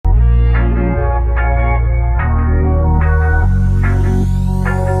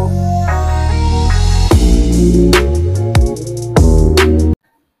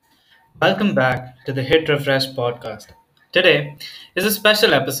Welcome back to the Hit Refresh podcast. Today is a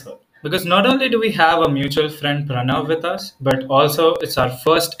special episode because not only do we have a mutual friend Pranav with us, but also it's our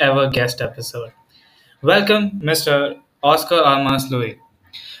first ever guest episode. Welcome, Mr. Oscar Almas Louis.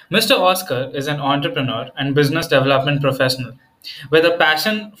 Mr. Oscar is an entrepreneur and business development professional with a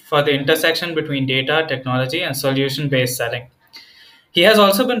passion for the intersection between data, technology, and solution based selling. He has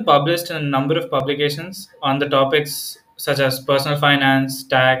also been published in a number of publications on the topics such as personal finance,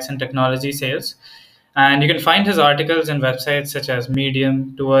 tax, and technology sales. And you can find his articles in websites such as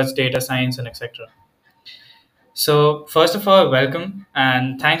Medium, Towards Data Science, and etc. So, first of all, welcome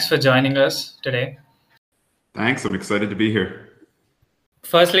and thanks for joining us today. Thanks. I'm excited to be here.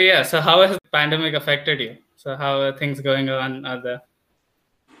 Firstly, yeah, so how has the pandemic affected you? So, how are things going on out there?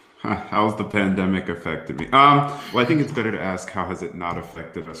 How's the pandemic affected me? Well, I think it's better to ask how has it not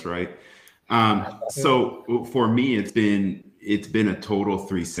affected us, right? So for me, it's been a total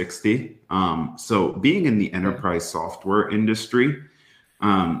 360. So being in the enterprise software industry,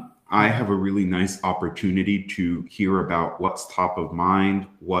 I have a really nice opportunity to hear about what's top of mind,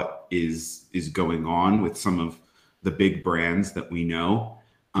 what is going on with some of the big brands that we know.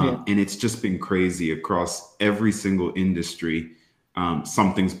 And it's just been crazy across every single industry.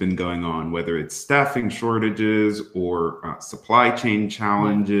 Something's been going on, whether it's staffing shortages or supply chain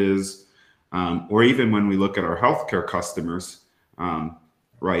challenges, or even when we look at our healthcare customers,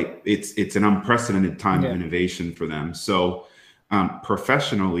 right? It's an unprecedented time of innovation for them. So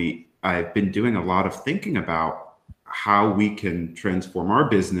professionally, I've been doing a lot of thinking about how we can transform our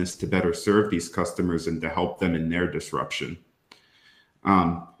business to better serve these customers and to help them in their disruption.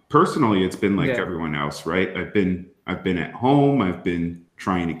 Personally, it's been like everyone else, right? I've been at home. I've been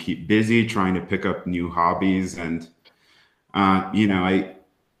trying to keep busy, trying to pick up new hobbies, and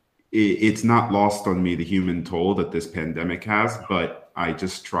it's not lost on me the human toll that this pandemic has. But I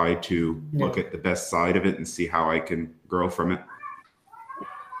just try to look at the best side of it and see how I can grow from it.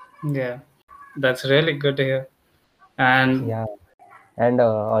 Yeah, that's really good to hear. And Yeah, and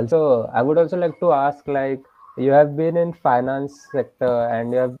also I would also like to ask, like, you have been in finance sector,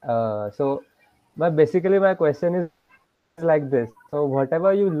 and you have basically my question is like this. So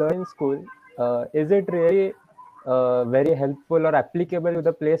whatever you learn in school, is it really very helpful or applicable to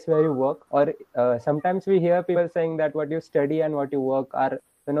the place where you work? Or sometimes we hear people saying that what you study and what you work are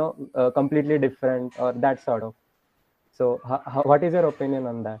completely different, or that sort of. So what is your opinion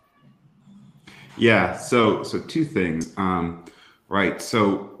on that? Yeah. So two things. Right.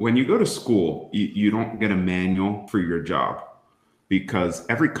 So when you go to school, you don't get a manual for your job because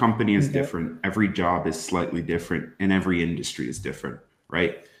every company is different. Every job is slightly different and every industry is different.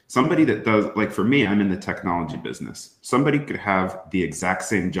 Right. Somebody that does, like for me, I'm in the technology business. Somebody could have the exact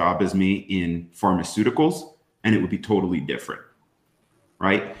same job as me in pharmaceuticals and it would be totally different.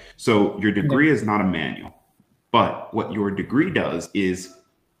 Right. So your degree is not a manual, but what your degree does is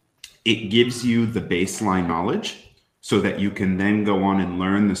it gives you the baseline knowledge so that you can then go on and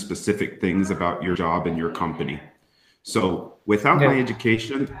learn the specific things about your job and your company. So without my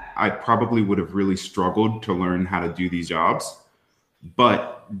education, I probably would have really struggled to learn how to do these jobs.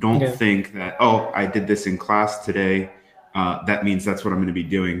 But don't think that, oh, I did this in class today. That means that's what I'm going to be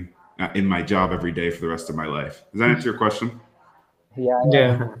doing in my job every day for the rest of my life. Does that answer your question?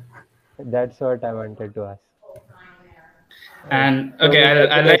 Yeah. That's what I wanted to ask. And okay,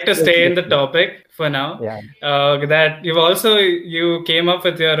 I'd like to stay in the topic for now. That you came up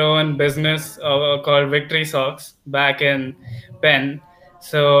with your own business called Victory Socks back in Penn.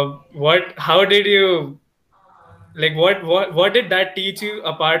 So how did you, like, what did that teach you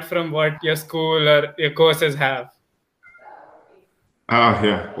apart from what your school or your courses have? Oh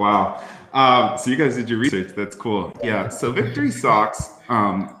yeah, wow. So you guys did your research. That's cool. Yeah. So Victory Socks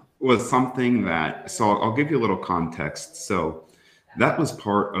was something that. So I'll give you a little context. So that was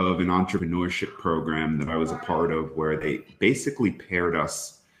part of an entrepreneurship program that I was a part of, where they basically paired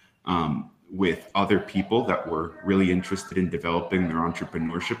us with other people that were really interested in developing their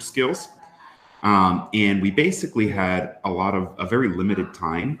entrepreneurship skills. And we basically had a very limited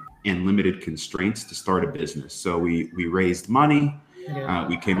time and limited constraints to start a business. So we raised money.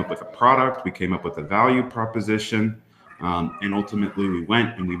 We came up with a product, we came up with a value proposition, and ultimately we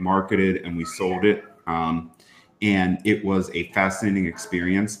went and we marketed and we sold it. And it was a fascinating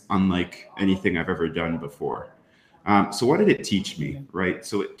experience, unlike anything I've ever done before. So what did it teach me, right?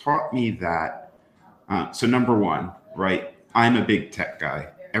 So it taught me that, so number one, right, I'm a big tech guy.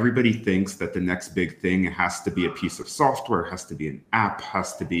 Everybody thinks that the next big thing has to be a piece of software, has to be an app,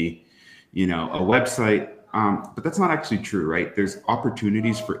 has to be, a website. But that's not actually true, right? There's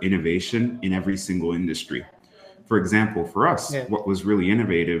opportunities for innovation in every single industry. For example, for us, Yeah. what was really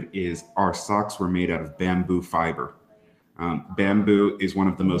innovative is our socks were made out of bamboo fiber. Bamboo is one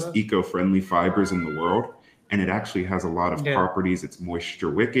of the most eco-friendly fibers in the world, and it actually has a lot of Yeah. properties. It's moisture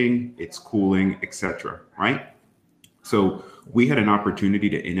wicking, it's cooling, etc. Right? So we had an opportunity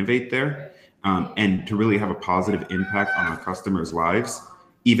to innovate there, and to really have a positive impact on our customers' lives,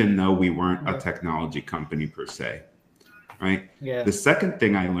 even though we weren't a technology company per se. Right? Yeah. The second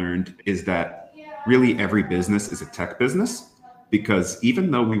thing I learned is that really every business is a tech business, because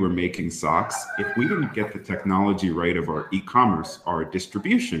even though we were making socks, if we didn't get the technology right of our e-commerce, our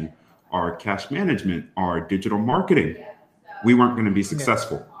distribution, our cash management, our digital marketing, we weren't going to be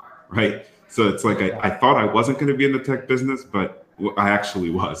successful, right? So it's like I thought I wasn't going to be in the tech business, but I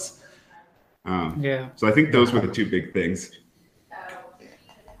actually was. So I think those were the two big things.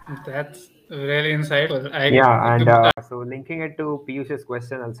 That's really insightful. Yeah, and so linking it to Piyush's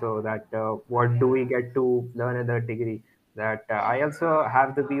question also, that what do we get to learn in the degree? That I also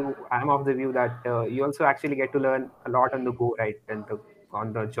have the view. I'm of the view that you also actually get to learn a lot on the go, right, and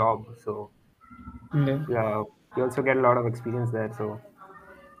on the job. So Yeah. you also get a lot of experience there. So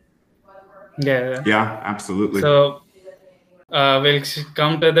Yeah. Yeah, absolutely. So we'll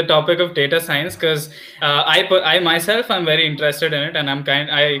come to the topic of data science, because I myself am very interested in it, and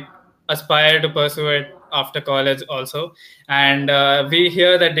I aspire to pursue it after college also. And we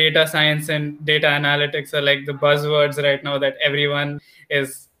hear that data science and data analytics are like the buzzwords right now that everyone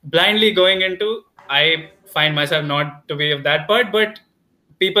is blindly going into. I find myself not to be of that part, but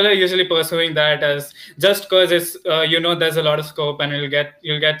people are usually pursuing that as just because it's there's a lot of scope and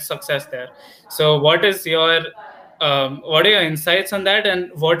you'll get success there. So what are your insights on that,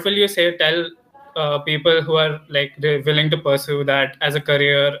 and what will you tell people who are like they're willing to pursue that as a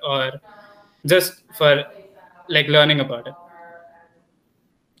career or just for like learning about it?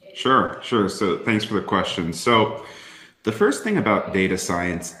 Sure. So thanks for the question. So the first thing about data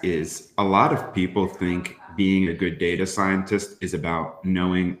science is a lot of people think being a good data scientist is about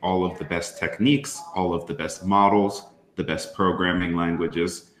knowing all of the best techniques, all of the best models, the best programming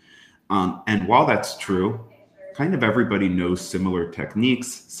languages. And while that's true, kind of everybody knows similar techniques,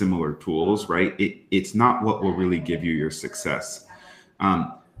 similar tools, right? It's not what will really give you your success.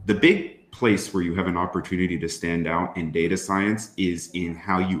 The big place where you have an opportunity to stand out in data science is in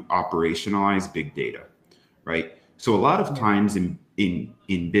how you operationalize big data, right? So a lot of times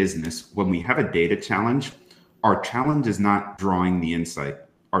in business, when we have a data challenge, our challenge is not drawing the insight.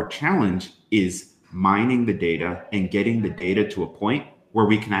 Our challenge is mining the data and getting the data to a point where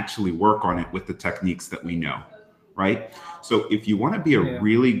we can actually work on it with the techniques that we know, right? So if you want to be a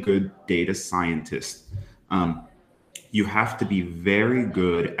really good data scientist, you have to be very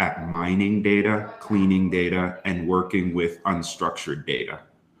good at mining data, cleaning data, and working with unstructured data,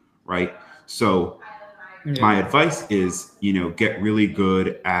 right? So my advice is, get really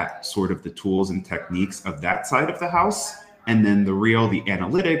good at sort of the tools and techniques of that side of the house. And then the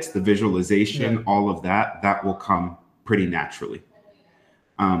analytics, the visualization, all of that will come pretty naturally.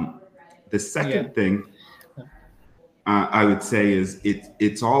 The second thing I would say is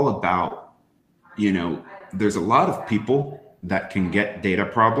it's all about, there's a lot of people that can get data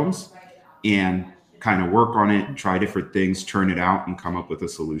problems and kind of work on it, try different things, churn it out, and come up with a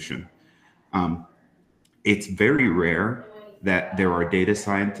solution. It's very rare that there are data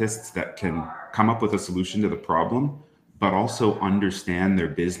scientists that can come up with a solution to the problem, but also understand their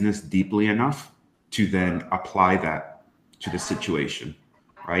business deeply enough to then apply that to the situation,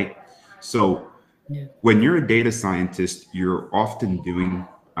 right? So when you're a data scientist, you're often doing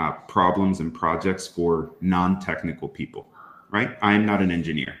problems and projects for non-technical people, right? I am not an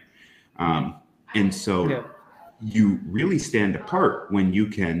engineer. And so you really stand apart when you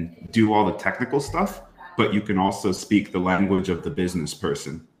can do all the technical stuff, but you can also speak the language of the business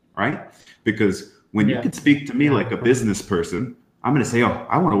person, right? Because when you can speak to me like a business person, I'm going to say, oh,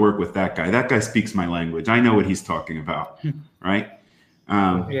 I want to work with that guy. That guy speaks my language. I know what he's talking about, right?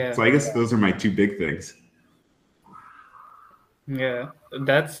 So I guess those are my two big things. Yeah,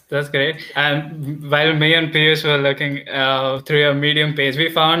 that's great. And while me and Piyush were looking through your Medium page,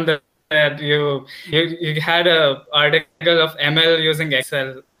 we found that you had a article of ML using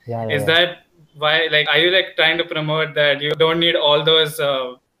Excel. Is that why? Like, are you like trying to promote that you don't need all those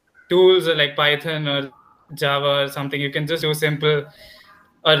tools like Python or Java or something? You can just do simple.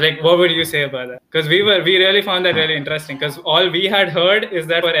 Or like, what would you say about that? Because we really found that really interesting. Because all we had heard is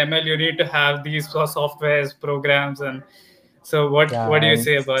that for ML you need to have these softwares, programs, and so what do you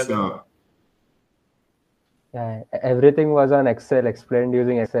say about that? Yeah, everything was on Excel, explained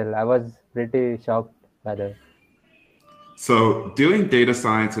using Excel. I was pretty shocked by that. So doing data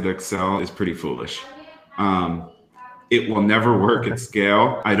science with Excel is pretty foolish. it will never work at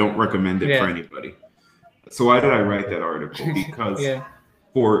scale. I don't recommend it for Yeah. anybody. So why did I write that article? Because Yeah.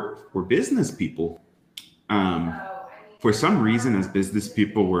 for business people, for some reason, as business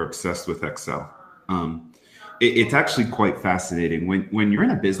people, we're obsessed with Excel. It's actually quite fascinating. When you're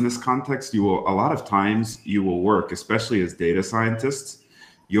in a business context, a lot of times you will work, especially as data scientists,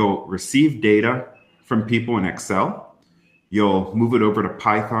 you'll receive data from people in Excel. You'll move it over to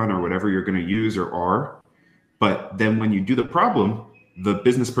Python or whatever you're going to use, or R. But then when you do the problem, the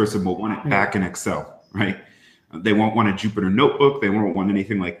business person will want it back in Excel, right? They won't want a Jupyter notebook. They won't want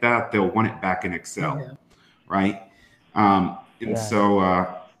anything like that. They'll want it back in Excel, Yeah. right? And Yeah. so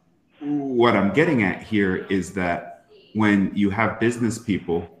what I'm getting at here is that when you have business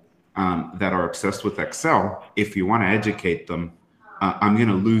people that are obsessed with Excel, if you want to educate them, I'm going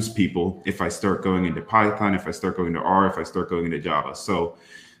to lose people if I start going into Python, if I start going to R, if I start going into Java. So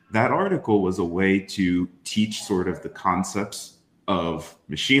that article was a way to teach sort of the concepts of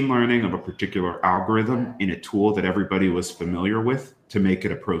machine learning, of a particular algorithm in a tool that everybody was familiar with, to make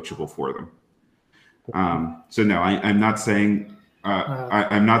it approachable for them. So no, I'm not saying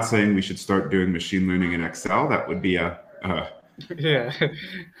I'm not saying we should start doing machine learning in Excel. That would be a Yeah. step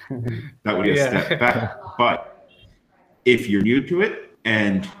back. But if you're new to it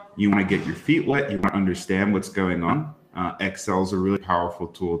and you want to get your feet wet, you want to understand what's going on, Excel is a really powerful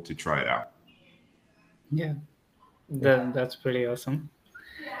tool to try it out. Yeah. That's pretty awesome.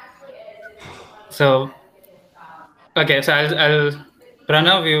 So, okay, so I'll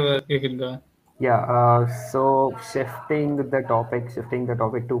Pranav, you can go. Yeah, so shifting the topic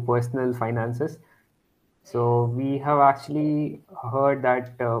to personal finances. So we have actually heard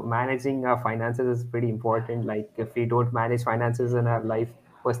that managing our finances is pretty important. Like if we don't manage finances in our life,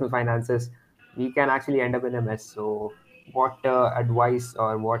 personal finances, we can actually end up in a mess. So what advice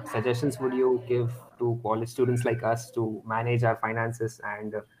or what suggestions would you give to college students like us to manage our finances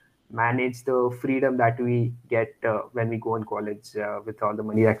and manage the freedom that we get when we go in college with all the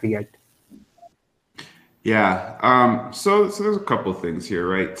money that we get? Yeah. So there's a couple things here,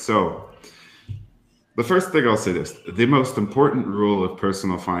 right? So the first thing I'll say this: the most important rule of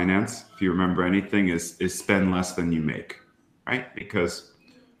personal finance, if you remember anything, is spend less than you make, right? Because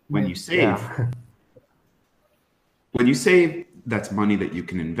when you save, Yeah. when you save, that's money that you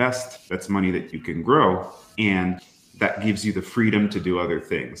can invest, that's money that you can grow, and that gives you the freedom to do other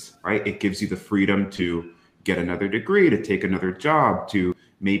things, right? It gives you the freedom to get another degree, to take another job, to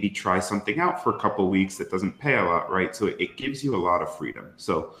maybe try something out for a couple of weeks that doesn't pay a lot, right? So it gives you a lot of freedom.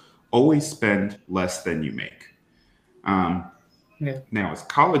 So always spend less than you make. Yeah. Now, as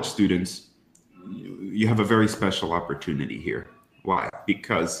college students, you have a very special opportunity here. Why?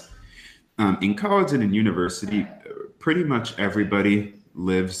 Because in college and in university, pretty much everybody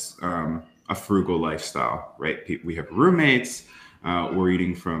lives a frugal lifestyle, right? We have roommates. We're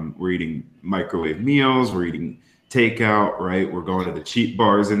eating microwave meals. We're eating takeout, right? We're going to the cheap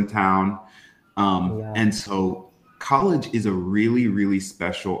bars in town. Yeah. And so college is a really, really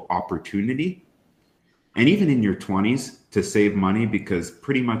special opportunity. And even in your 20s, to save money, because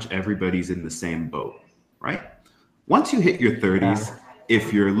pretty much everybody's in the same boat, right? Once you hit your 30s,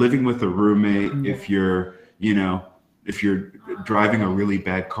 if you're living with a roommate, if you're driving a really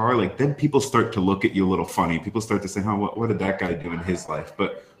bad car, like then people start to look at you a little funny. People start to say, "Oh, what did that guy do in his life?"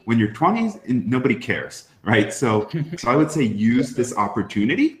 But when you're 20s, nobody cares, right? So I would say use this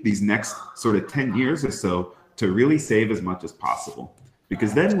opportunity, these next sort of 10 years or so, to really save as much as possible.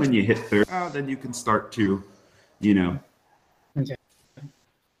 Because then when you hit 30, then you can start to,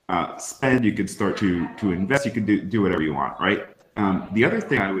 spend, you can start to invest, you can do whatever you want, right? The other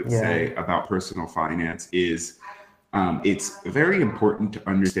thing I would say about personal finance is it's very important to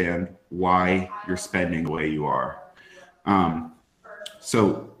understand why you're spending the way you are.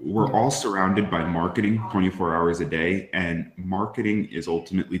 So we're all surrounded by marketing 24 hours a day, and marketing is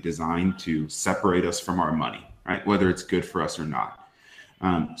ultimately designed to separate us from our money, right? Whether it's good for us or not.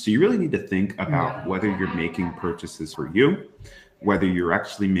 So you really need to think about whether you're making purchases for you, whether you're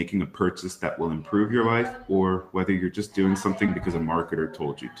actually making a purchase that will improve your life, or whether you're just doing something because a marketer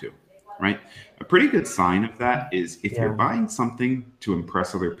told you to, right? A pretty good sign of that is if you're buying something to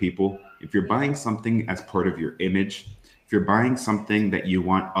impress other people, if you're buying something as part of your image, if you're buying something that you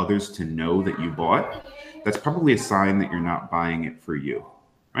want others to know that you bought, that's probably a sign that you're not buying it for you,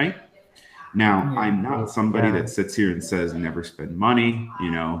 right? Now, I'm not somebody that sits here and says never spend money,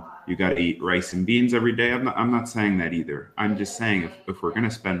 you got to eat rice and beans every day. I'm not saying that either. I'm just saying if we're going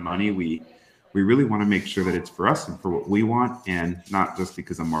to spend money, we really want to make sure that it's for us and for what we want, and not just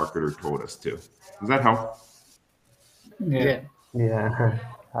because a marketer told us to. Does that help? Yeah. Yeah.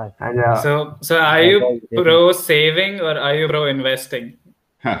 And So are that you was really pro saving or are you pro investing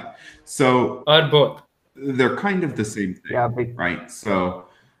So or both? they're kind of the same yeah, thing, right? So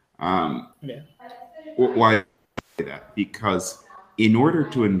Yeah. why that? Because in order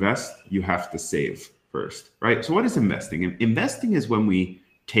to invest, you have to save first, right? So what is investing? Investing is when we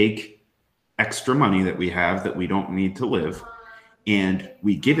take extra money that we have that we don't need to live and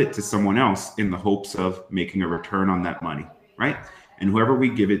we give it to someone else in the hopes of making a return on that money, right? And whoever we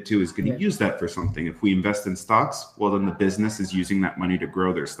give it to is going to Yeah. use that for something. If we invest in stocks, well, then the business is using that money to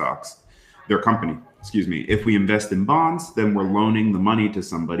grow their stocks, their company, excuse me. If we invest in bonds, then we're loaning the money to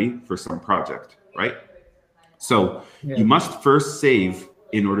somebody for some project, right? So you Yeah. must first save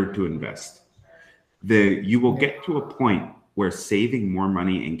in order to invest. You will Yeah. get to a point where saving more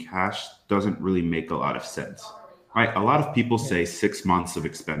money in cash doesn't really make a lot of sense, right? A lot of people Yeah. say 6 months of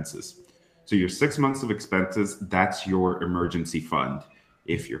expenses. So your 6 months of expenses, that's your emergency fund.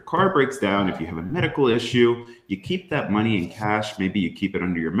 If your car breaks down, if you have a medical issue, you keep that money in cash. Maybe you keep it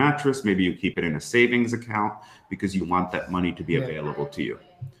under your mattress. Maybe you keep it in a savings account because you want that money to be Yeah. available to you.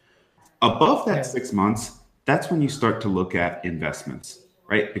 Above that Yeah. 6 months, that's when you start to look at investments,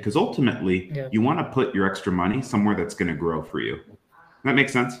 right? Because ultimately, Yeah. you want to put your extra money somewhere that's going to grow for you. That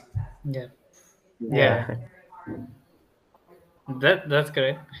makes sense? Yeah. yeah. Yeah. That's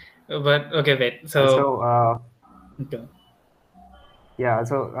great. But okay, wait. Also, So okay. yeah,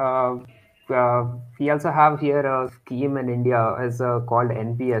 so we also have here a scheme in India is called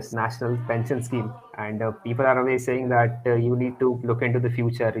NPS, National Pension Scheme, and people are always saying that you need to look into the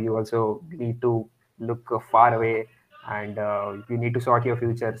future. You also need to look far away, and you need to sort your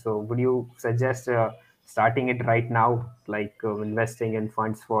future. So, would you suggest starting it right now, like investing in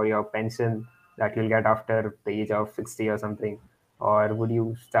funds for your pension that you'll get after the age of 60 or something, or would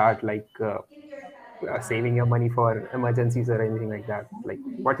you start like saving your money for emergencies or anything like that? Like,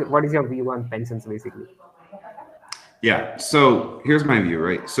 what is your view on pensions, basically? Yeah. So here's my view,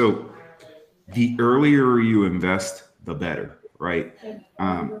 right? So the earlier you invest, the better, right?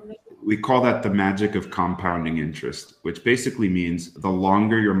 Um, we call that the magic of compounding interest, which basically means the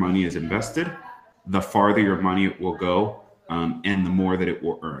longer your money is invested, the farther your money will go, and the more that it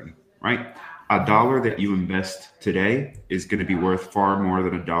will earn, right? A dollar that you invest today is going to be worth far more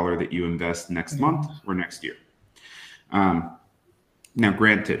than a dollar that you invest next month or next year. Now,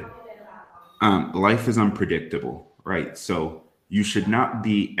 granted, life is unpredictable, right? So you should not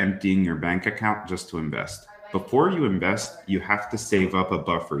be emptying your bank account just to invest. Before you invest, you have to save up a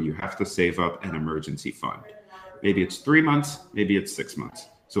buffer. You have to save up an emergency fund. Maybe it's 3 months, maybe it's 6 months.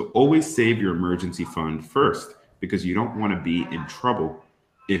 So always save your emergency fund first because you don't want to be in trouble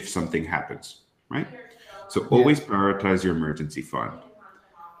if something happens, right? So Yeah. always prioritize your emergency fund.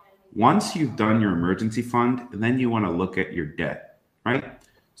 Once you've done your emergency fund, then you want to look at your debt, right?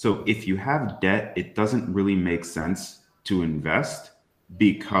 So if you have debt, it doesn't really make sense to invest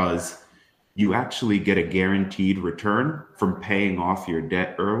because you actually get a guaranteed return from paying off your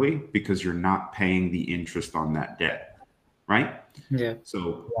debt early because you're not paying the interest on that debt, right? Yeah.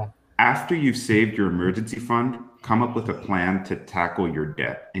 So yeah. after you've saved your emergency fund, come up with a plan to tackle your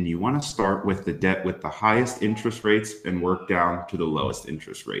debt. And you want to start with the debt with the highest interest rates and work down to the lowest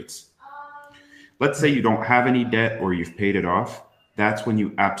interest rates. Let's say you don't have any debt or you've paid it off. That's when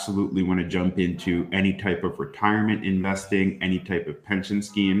you absolutely want to jump into any type of retirement investing, any type of pension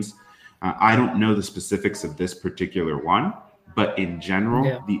schemes. I don't know the specifics of this particular one, but in general,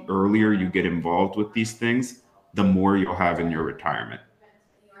 Yeah. the earlier you get involved with these things, the more you'll have in your retirement.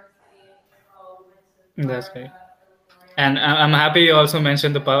 That's great. And I'm happy you also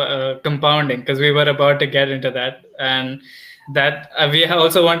mentioned the compounding because we were about to get into that, and that we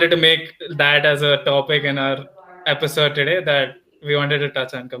also wanted to make that as a topic in our episode today. That we wanted to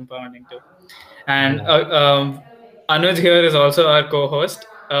touch on compounding too. And Anuj here is also our co-host.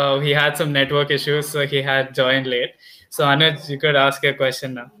 He had some network issues, so he had joined late. So Anuj, you could ask a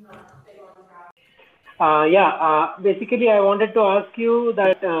question now. Basically, I wanted to ask you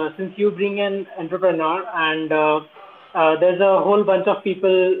that since you bring an entrepreneur and there's a whole bunch of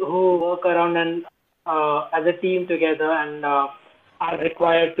people who work around and as a team together and are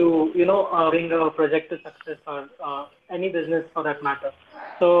required to, bring a project to success or any business for that matter.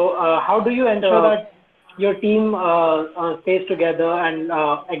 So, how do you ensure that your team stays together and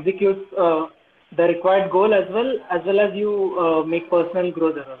executes the required goal as well as you make personal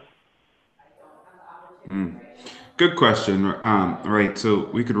growth as well? Good question. Right. So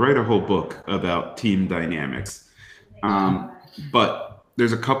we could write a whole book about team dynamics. But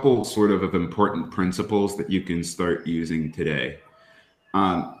there's a couple sort of important principles that you can start using today.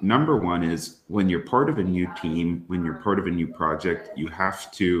 Number one is when you're part of a new team, when you're part of a new project, you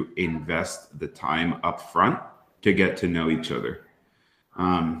have to invest the time up front to get to know each other.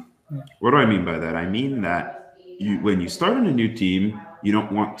 What do I mean by that? I mean that when you start in a new team, you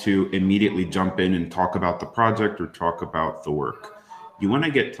don't want to immediately jump in and talk about the project or talk about the work. You want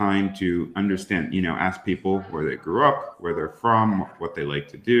to get time to understand, ask people where they grew up, where they're from, what they like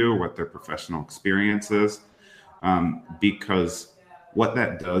to do, what their professional experience is. Because what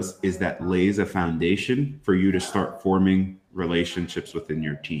that does is that lays a foundation for you to start forming relationships within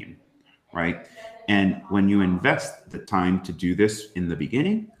your team, right? And when you invest the time to do this in the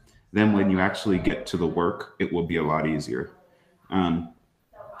beginning, then when you actually get to the work, it will be a lot easier.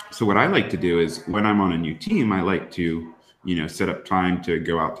 So what I like to do is when I'm on a new team, I like to, set up time to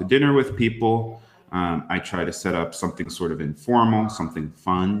go out to dinner with people. I try to set up something sort of informal, something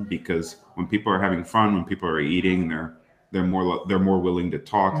fun, because when people are having fun, when people are eating, they're more willing to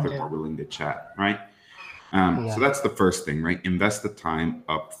talk, they're more willing to chat, right? So that's the first thing, right? Invest the time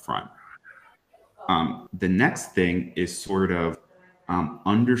up front. The next thing is sort of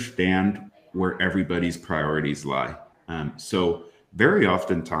understand where everybody's priorities lie. So very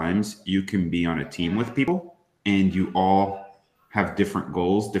oftentimes you can be on a team with people and you all have different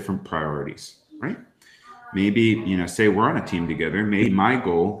goals, different priorities, right? Maybe, say we're on a team together. Maybe my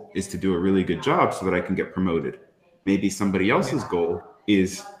goal is to do a really good job so that I can get promoted. Maybe somebody else's goal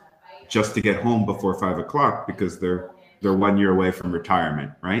is just to get home before 5 o'clock because they're 1 year away from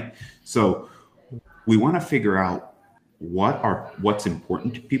retirement, right? So we want to figure out what's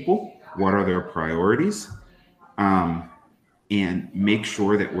important to people, what are their priorities, and make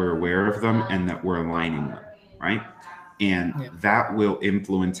sure that we're aware of them and that we're aligning them, right? And that will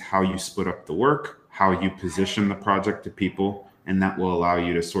influence how you split up the work, how you position the project to people, and that will allow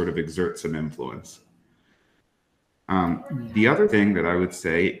you to sort of exert some influence. The other thing that I would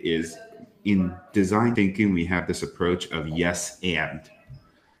say is in design thinking, we have this approach of yes and.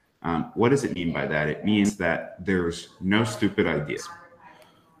 What does it mean by that? It means that there's no stupid ideas.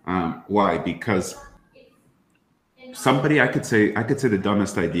 Why? Because I could say the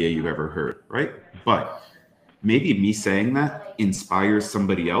dumbest idea you've ever heard, right? But maybe me saying that inspires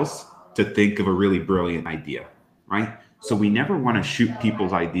somebody else to think of a really brilliant idea, right? So we never want to shoot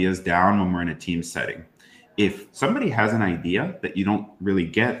people's ideas down when we're in a team setting. If somebody has an idea that you don't really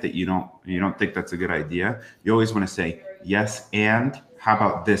get, that you don't think that's a good idea, you always want to say, yes, and how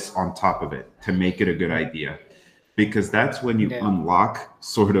about this on top of it to make it a good idea? Because that's when you unlock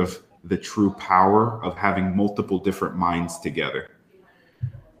sort of the true power of having multiple different minds together.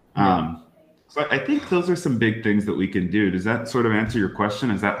 So I think those are some big things that we can do. Does that sort of answer your question?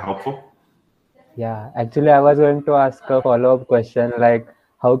 Is that helpful? Yeah, actually, I was going to ask a follow-up question, like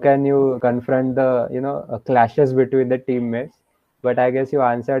how can you confront the clashes between the teammates? But I guess you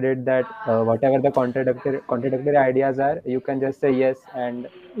answered it that whatever the contradictory ideas are, you can just say yes, and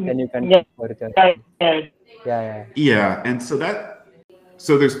then you can Yeah, and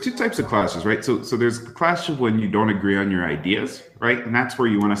so there's two types of clashes, right? So there's the clash of when you don't agree on your ideas, right? And that's where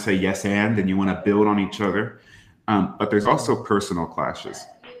you want to say yes and you want to build on each other. But there's also personal clashes,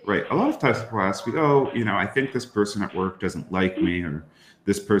 right? A lot of times people ask me, I think this person at work doesn't like me, or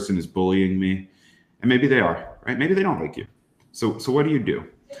this person is bullying me. And maybe they are, right? Maybe they don't like you. So what do?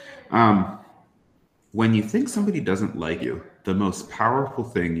 When you think somebody doesn't like you, the most powerful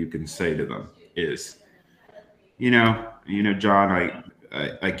thing you can say to them is, John,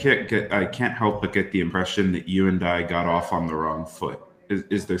 I can't help but get the impression that you and I got off on the wrong foot.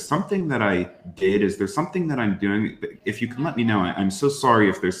 Is there something that I did? Is there something that I'm doing? If you can let me know, I'm so sorry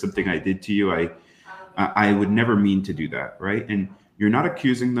if there's something I did to you. I would never mean to do that, right? And you're not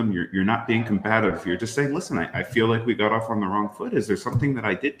accusing them. You're not being combative. You're just saying, listen, I feel like we got off on the wrong foot. Is there something that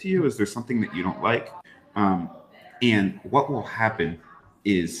I did to you? Is there something that you don't like? And what will happen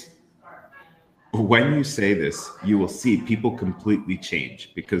is when you say this, you will see people completely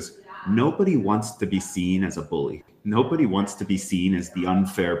change, because nobody wants to be seen as a bully. Nobody wants to be seen as the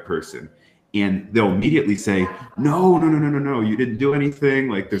unfair person. And they'll immediately say, no, you didn't do anything.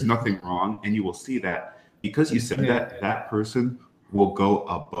 Like there's nothing wrong. And you will see that because you said that person will go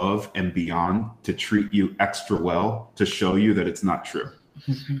above and beyond to treat you extra well, to show you that it's not true.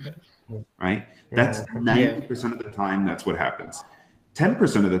 Right? That's 90% of the time, that's what happens.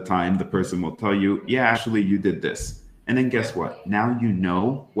 10% of the time, the person will tell you, yeah, actually, you did this. And then guess what? Now you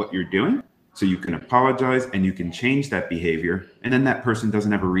know what you're doing, so you can apologize and you can change that behavior. And then that person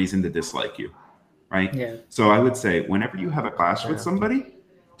doesn't have a reason to dislike you, right? Yeah. So I would say whenever you have a clash with somebody,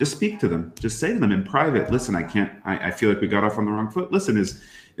 just speak to them. Just say to them in private, listen, I feel like we got off on the wrong foot. Listen, is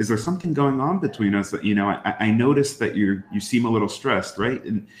there something going on between us that, I noticed that you seem a little stressed, right?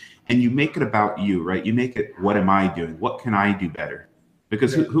 And you make it about you, right? You make it, what am I doing? What can I do better?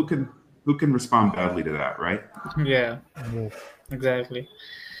 Because who can respond badly to that, right? Yeah, Yes. exactly.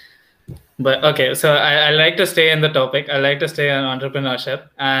 But okay, so I like to stay in the topic. I like to stay on entrepreneurship.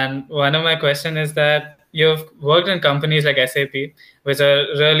 And one of my questions is that you've worked in companies like SAP, which are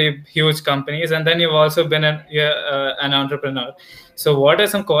really huge companies, and then you've also been an entrepreneur. So what are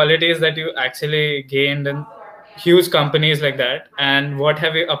some qualities that you actually gained in huge companies like that? And what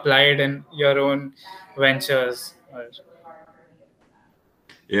have you applied in your own ventures?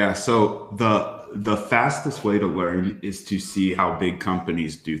 Yeah, so the fastest way to learn is to see how big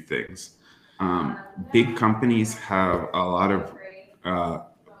companies do things. Big companies have a lot of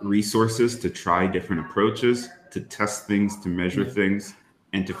resources to try different approaches, to test things, to measure things,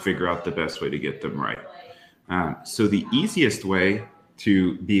 and to figure out the best way to get them right. So the easiest way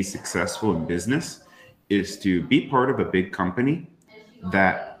to be successful in business is to be part of a big company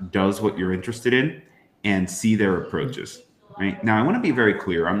that does what you're interested in and see their approaches. Right now, I want to be very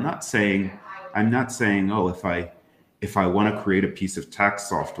clear. I'm not saying, oh, if I want to create a piece of tax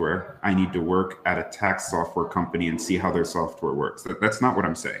software, I need to work at a tax software company and see how their software works. That's not what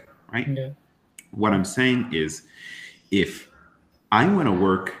I'm saying, right? Yeah. What I'm saying is, if I want to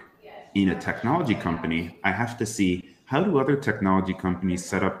work in a technology company, I have to see, how do other technology companies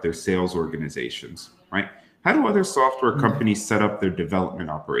set up their sales organizations, right? How do other software companies set up their development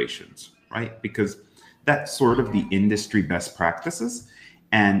operations, right? Because that's sort of the industry best practices.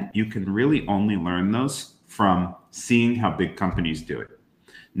 And you can really only learn those from seeing how big companies do it.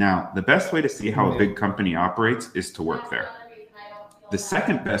 Now, the best way to see how a big company operates is to work there. The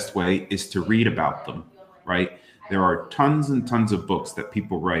second best way is to read about them, right? There are tons and tons of books that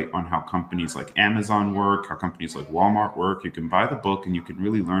people write on how companies like Amazon work, how companies like Walmart work. You can buy the book and you can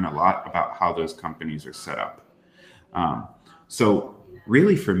really learn a lot about how those companies are set up. So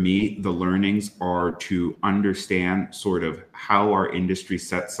really, for me, the learnings are to understand sort of how our industry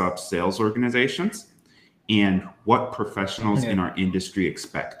sets up sales organizations and what professionals in our industry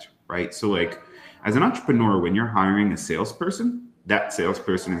expect, right? So like, as an entrepreneur, when you're hiring a salesperson, that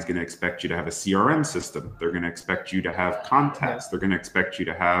salesperson is going to expect you to have a CRM system. They're going to expect you to have contacts. They're going to expect you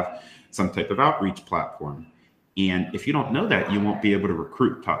to have some type of outreach platform. And if you don't know that, you won't be able to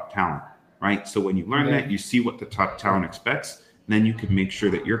recruit top talent, right? So when you learn that, you see what the top talent expects, then you can make sure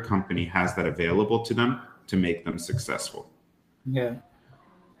that your company has that available to them to make them successful. Yeah,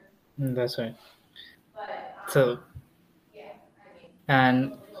 that's right. So,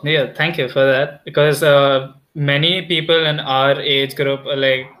 and yeah, thank you for that, because many people in our age group are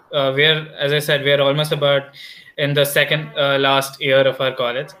like, we're, as I said, we're almost about in the second last year of our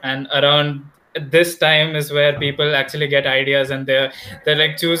college, and around this time is where people actually get ideas, and they're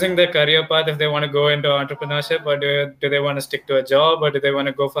like choosing their career path, if they want to go into entrepreneurship, or do they want to stick to a job, or do they want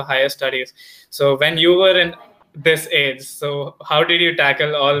to go for higher studies. So when you were in this age, so how did you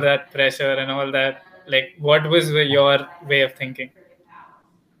tackle all that pressure and all that? Like, what was your way of thinking?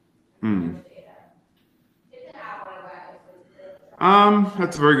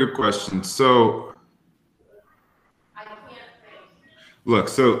 That's a very good question. So look,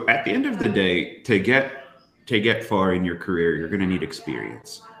 so at the end of the day, to get far in your career, you're going to need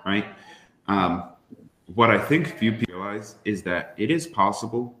experience, right? What I think few people realize is that it is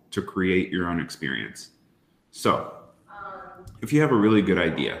possible to create your own experience. So if you have a really good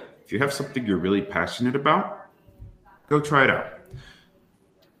idea, if you have something you're really passionate about, go try it out.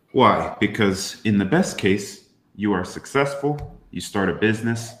 Why? Because in the best case, you are successful, you start a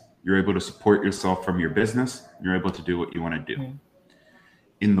business, you're able to support yourself from your business, you're able to do what you want to do.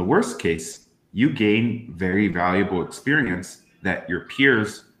 In the worst case, you gain very valuable experience that your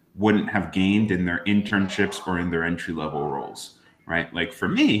peers wouldn't have gained in their internships or in their entry-level roles, right? Like for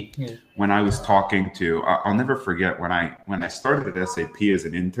me, when I was talking to, I'll never forget when I started at SAP as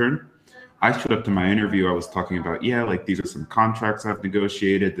an intern, I showed up to my interview, I was talking about, like these are some contracts I've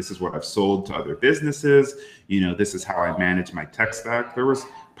negotiated. This is what I've sold to other businesses. This is how I manage my tech stack. There was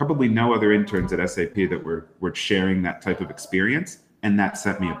probably no other interns at SAP that were sharing that type of experience, and that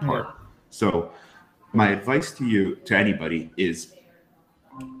set me apart. So my advice to anybody is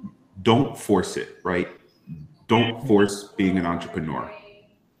don't force it, right? Don't force being an entrepreneur.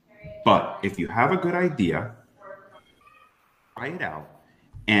 But if you have a good idea, try it out.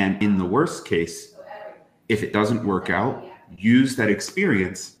 And in the worst case, if it doesn't work out, use that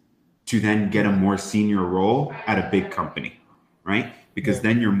experience to then get a more senior role at a big company, right? Because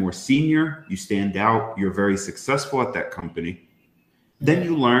then you're more senior, you stand out, you're very successful at that company. Then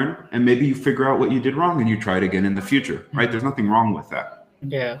you learn, and maybe you figure out what you did wrong and you try it again in the future, right? There's nothing wrong with that.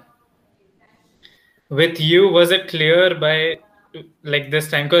 Yeah. With you, was it clear by like this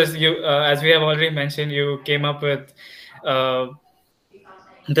time? Because you, as we have already mentioned, you came up with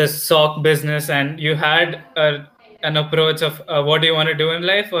the sock business, and you had an approach of what do you want to do in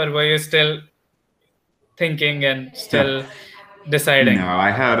life, or were you still thinking and still deciding? No, I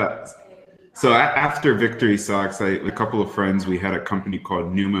had after Victory Socks, a couple of friends, we had a company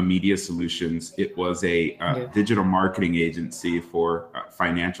called Numa Media Solutions. It was a digital marketing agency for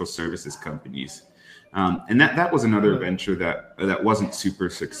financial services companies. And that was another venture that wasn't super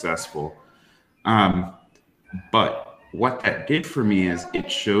successful. But what that did for me is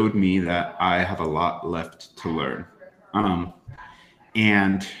it showed me that I have a lot left to learn.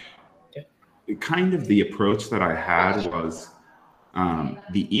 And kind of the approach that I had was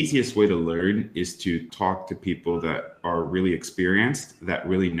the easiest way to learn is to talk to people that are really experienced, that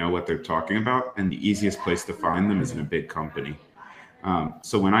really know what they're talking about. And the easiest place to find them is in a big company.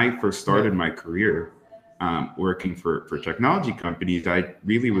 So when I first started my career working for technology companies, I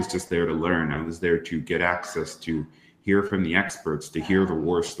really was just there to learn. I was there to get access to hear from the experts, to hear the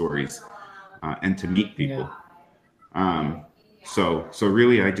war stories, and to meet people. So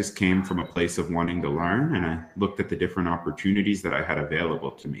really, I just came from a place of wanting to learn, and I looked at the different opportunities that I had available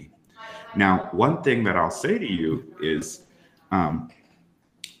to me. Now, one thing that I'll say to you is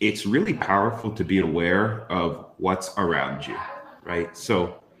it's really powerful to be aware of what's around you, right?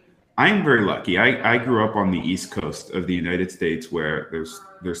 So I'm very lucky. I grew up on the East Coast of the United States where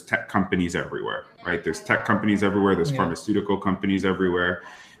there's tech companies everywhere, right? There's tech companies everywhere. There's pharmaceutical companies everywhere.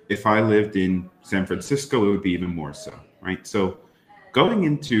 If I lived in San Francisco, it would be even more so, right? So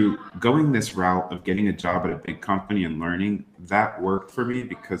going this route of getting a job at a big company and learning, that worked for me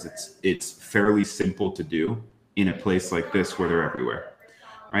because it's fairly simple to do in a place like this where they're everywhere,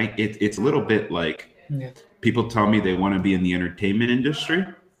 right? It's a little bit like people tell me they want to be in the entertainment industry.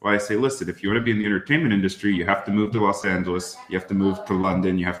 Well, I say, listen, if you want to be in the entertainment industry, you have to move to Los Angeles, you have to move to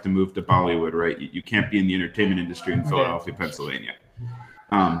London, you have to move to Bollywood, right? You can't be in the entertainment industry in Philadelphia, Pennsylvania.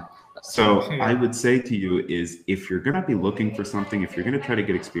 So I would say to you is if you're going to be looking for something, if you're going to try to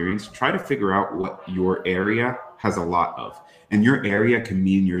get experience, try to figure out what your area has a lot of. And your area can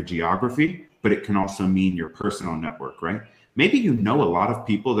mean your geography, but it can also mean your personal network, right? Maybe you know a lot of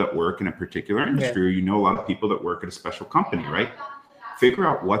people that work in a particular industry, or you know a lot of people that work at a special company, right? Figure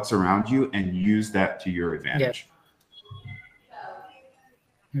out what's around you and use that to your advantage.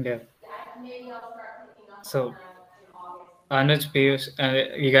 So, Anuj,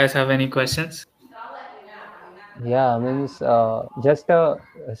 Piyush, you guys have any questions? Yeah, means just a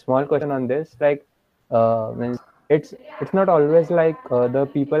small question on this. Like, means it's not always like the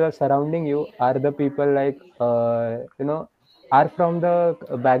people are surrounding you are the people like are from the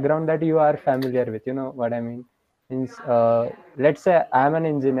background that you are familiar with. You know what I mean? Means let's say I'm an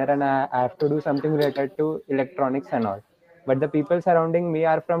engineer and I have to do something related to electronics and all, but the people surrounding me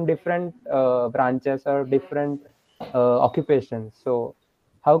are from different branches or different occupations. So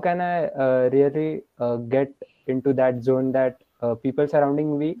how can I really get into that zone that people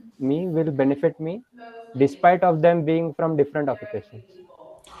surrounding me will benefit me despite of them being from different occupations?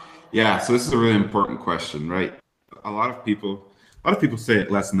 Yeah, so this is a really important question, right? A lot of people say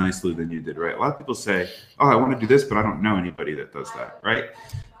it less nicely than you did, right? A lot of people say, oh, I want to do this, but I don't know anybody that does that, right?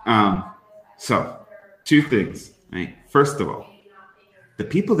 So two things, right? First of all, the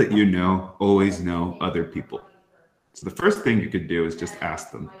people that you know always know other people. So the first thing you could do is just ask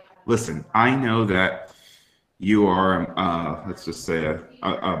them, listen, I know that you are, let's just say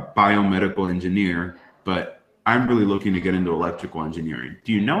a biomedical engineer, but I'm really looking to get into electrical engineering.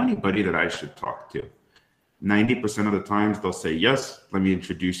 Do you know anybody that I should talk to? 90% of the times they'll say, yes, let me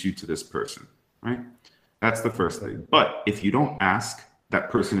introduce you to this person, right? That's the first thing. But if you don't ask,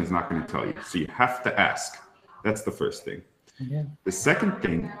 that person is not going to tell you. So you have to ask. That's the first thing. The second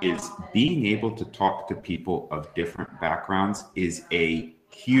thing is being able to talk to people of different backgrounds is a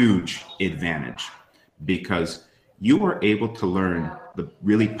huge advantage because you are able to learn the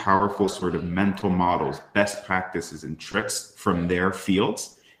really powerful sort of mental models, best practices, and tricks from their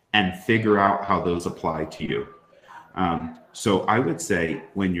fields and figure out how those apply to you. So I would say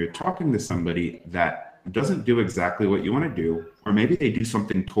when you're talking to somebody that doesn't do exactly what you want to do, or maybe they do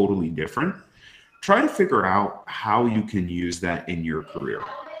something totally different, try to figure out how you can use that in your career.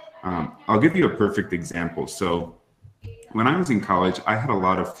 I'll give you a perfect example. So when I was in college, I had a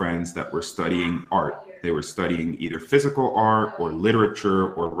lot of friends that were studying art. They were studying either physical art or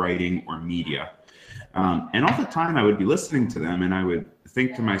literature or writing or media. And all the time I would be listening to them and I would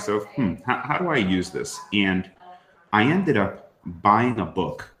think to myself, how do I use this? And I ended up buying a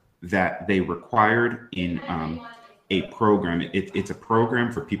book that they required in a program. It's a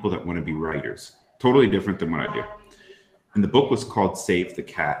program for people that want to be writers, totally different than what I do. And the book was called Save the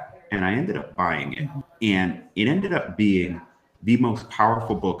Cat. And I ended up buying it. And it ended up being the most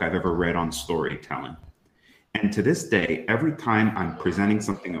powerful book I've ever read on storytelling. And to this day, every time I'm presenting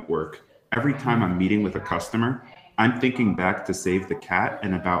something at work, every time I'm meeting with a customer, I'm thinking back to Save the Cat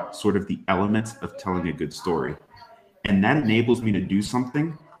and about sort of the elements of telling a good story. And that enables me to do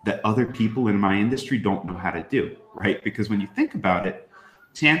something that other people in my industry don't know how to do, right? Because when you think about it,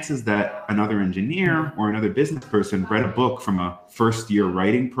 chances that another engineer or another business person read a book from a first year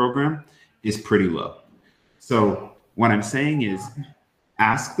writing program is pretty low. So what I'm saying is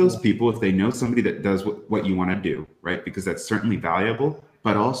ask those people if they know somebody that does what you want to do, right? Because that's certainly valuable,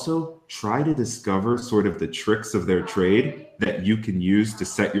 but also try to discover sort of the tricks of their trade that you can use to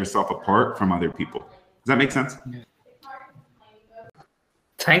set yourself apart from other people. Does that make sense?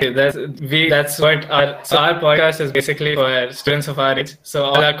 Thank you. That's what our podcast is basically for students of our age. So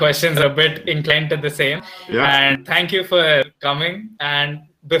all our questions are a bit inclined to the same. Yeah. And thank you for coming. And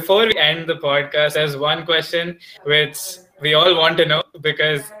before we end the podcast, there's one question which we all want to know,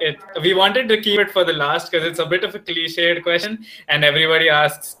 because we wanted to keep it for the last because it's a bit of a cliched question and everybody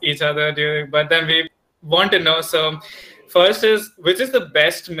asks each other but then we want to know. So first is, which is the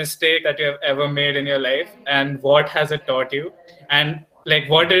best mistake that you have ever made in your life and what has it taught you? And like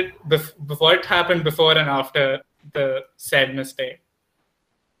what happened before and after the said mistake?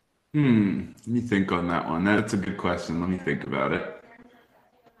 Let me think on that one. That's a good question. Let me think about it.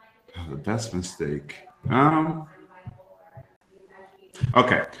 The best mistake.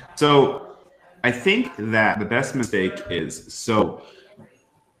 Okay, so I think that the best mistake is,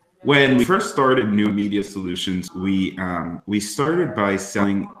 when we first started New Media Solutions, we started by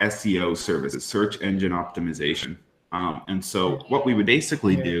selling SEO services, search engine optimization. And so what we would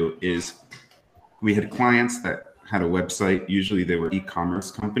basically do is we had clients that had a website. Usually they were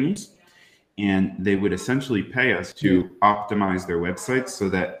e-commerce companies, and they would essentially pay us to optimize their websites so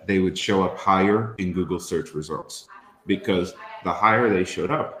that they would show up higher in Google search results. Because the higher they showed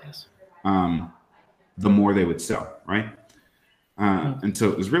up, the more they would sell, right? And so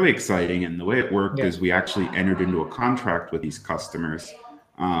it was really exciting. And the way it worked is we actually entered into a contract with these customers,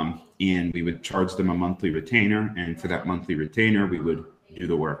 and we would charge them a monthly retainer. And for that monthly retainer, we would do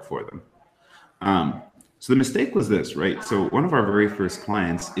the work for them. So the mistake was this, right? So one of our very first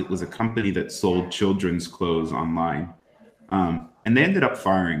clients, it was a company that sold children's clothes online. And they ended up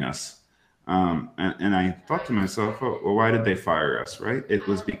firing us. And I thought to myself, oh, well, why did they fire us, right? It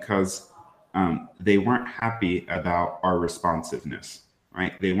was because they weren't happy about our responsiveness,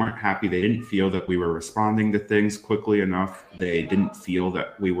 right? They weren't happy. They didn't feel that we were responding to things quickly enough. They didn't feel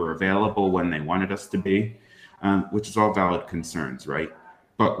that we were available when they wanted us to be, which is all valid concerns, right?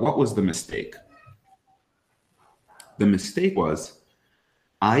 But what was the mistake? The mistake was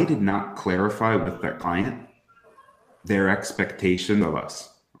I did not clarify with that client their expectation of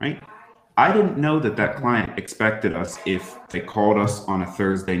us, right? I didn't know that that client expected us, if they called us on a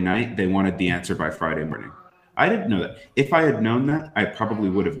Thursday night, they wanted the answer by Friday morning. I didn't know that. If I had known that, I probably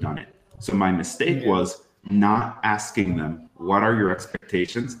would have done it. So my mistake was not asking them, what are your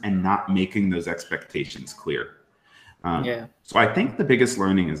expectations, and not making those expectations clear. So I think the biggest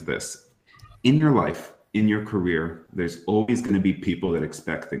learning is this. In your life, in your career, there's always going to be people that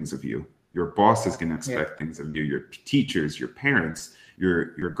expect things of you. Your boss is going to expect things of you, your teachers, your parents,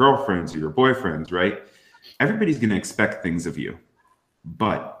 your girlfriends, or your boyfriends, right? Everybody's going to expect things of you.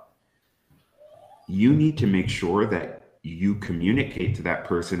 But you need to make sure that you communicate to that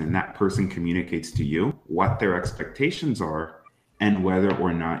person and that person communicates to you what their expectations are and whether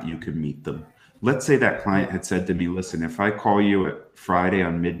or not you can meet them. Let's say that client had said to me, listen, if I call you at Friday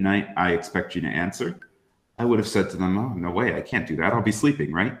on midnight, I expect you to answer. I would have said to them, oh, no way, I can't do that. I'll be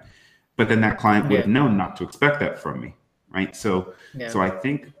sleeping, right? But then that client would have known not to expect that from me, right? So I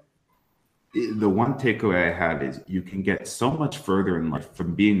think the one takeaway I have is you can get so much further in life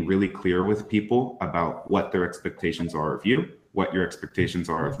from being really clear with people about what their expectations are of you, what your expectations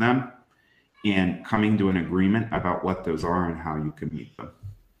are of them, and coming to an agreement about what those are and how you can meet them.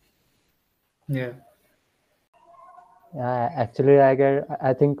 Actually,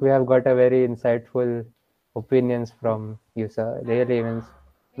 I think we have got a very insightful opinions from you, sir. Really means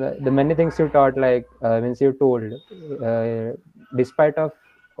the many things you taught, like means you told, despite of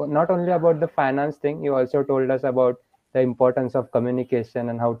not only about the finance thing, you also told us about the importance of communication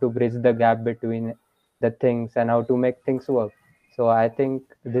and how to bridge the gap between the things and how to make things work. So I think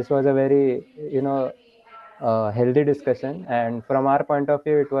this was a very, healthy discussion, and from our point of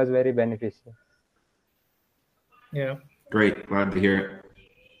view, it was very beneficial. Great. Glad to hear it.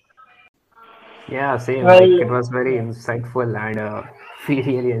 Yeah, same. Well, Like it was very insightful, and we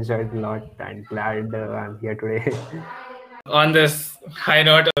really enjoyed a lot. And glad I'm here today. On this high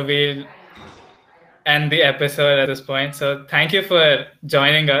note, we'll end the episode at this point. So thank you for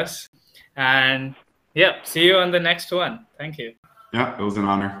joining us. And yeah, see you on the next one. Thank you. Yeah, it was an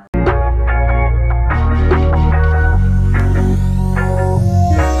honor.